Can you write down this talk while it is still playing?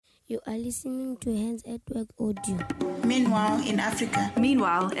You are listening to Hands at Work Audio. Meanwhile in Africa.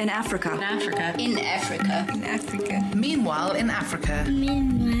 Meanwhile in Africa. In Africa. In Africa. In Africa. Meanwhile in Africa.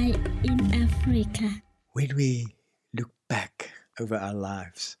 Meanwhile in Africa. When we look back over our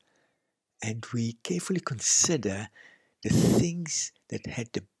lives and we carefully consider the things that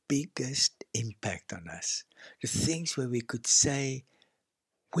had the biggest impact on us, the things where we could say,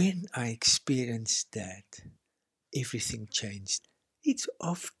 when I experienced that, everything changed. It's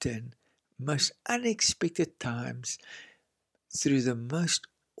often most unexpected times through the most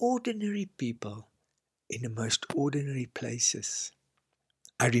ordinary people in the most ordinary places.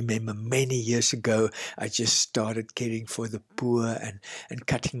 I remember many years ago, I just started caring for the poor and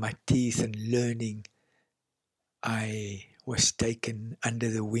cutting my teeth and learning. I was taken under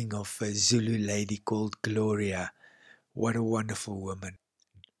the wing of a Zulu lady called Gloria. What a wonderful woman.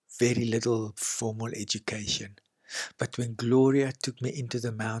 Very little formal education. But when Gloria took me into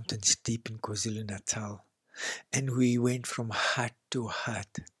the mountains deep in KwaZulu-Natal, and we went from hut to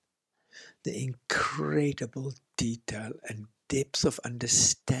hut, the incredible detail and depth of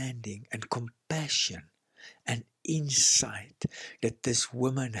understanding and compassion and insight that this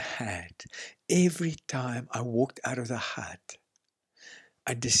woman had, every time I walked out of the hut,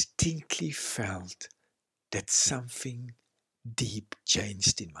 I distinctly felt that something deep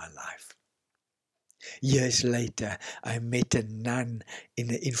changed in my life. Years later, I met a nun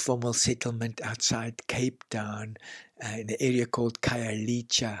in an informal settlement outside Cape Town, in an area called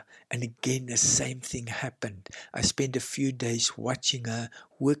Khayelitsha, and again the same thing happened. I spent a few days watching her,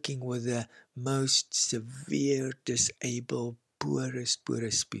 working with the most severe, disabled, poorest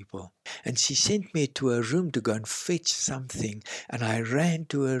people. And she sent me to a room to go and fetch something, and I ran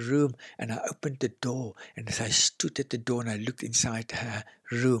to her room and I opened the door, and as I stood at the door and I looked inside her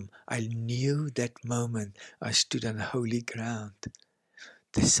room, I knew that moment I stood on holy ground.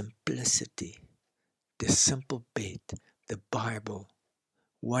 The simplicity, the simple bed, the Bible,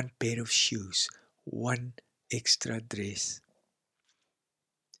 one pair of shoes, one extra dress.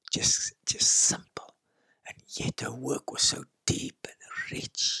 Just simple. And yet her work was so deep and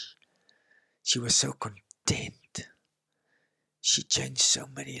rich. She was so content. She changed so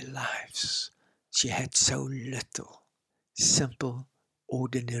many lives. She had so little. Simple,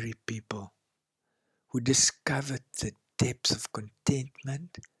 ordinary people who discovered the depths of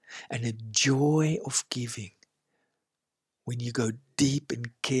contentment and the joy of giving. When you go deep in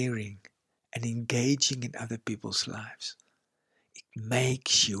caring and engaging in other people's lives, it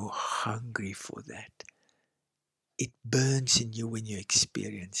makes you hungry for that. It burns in you when you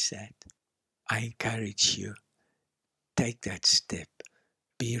experience that. I encourage you, take that step.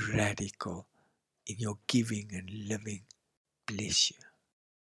 Be radical in your giving and living. Bless you.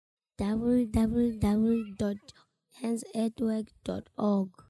 www.handsatwork.org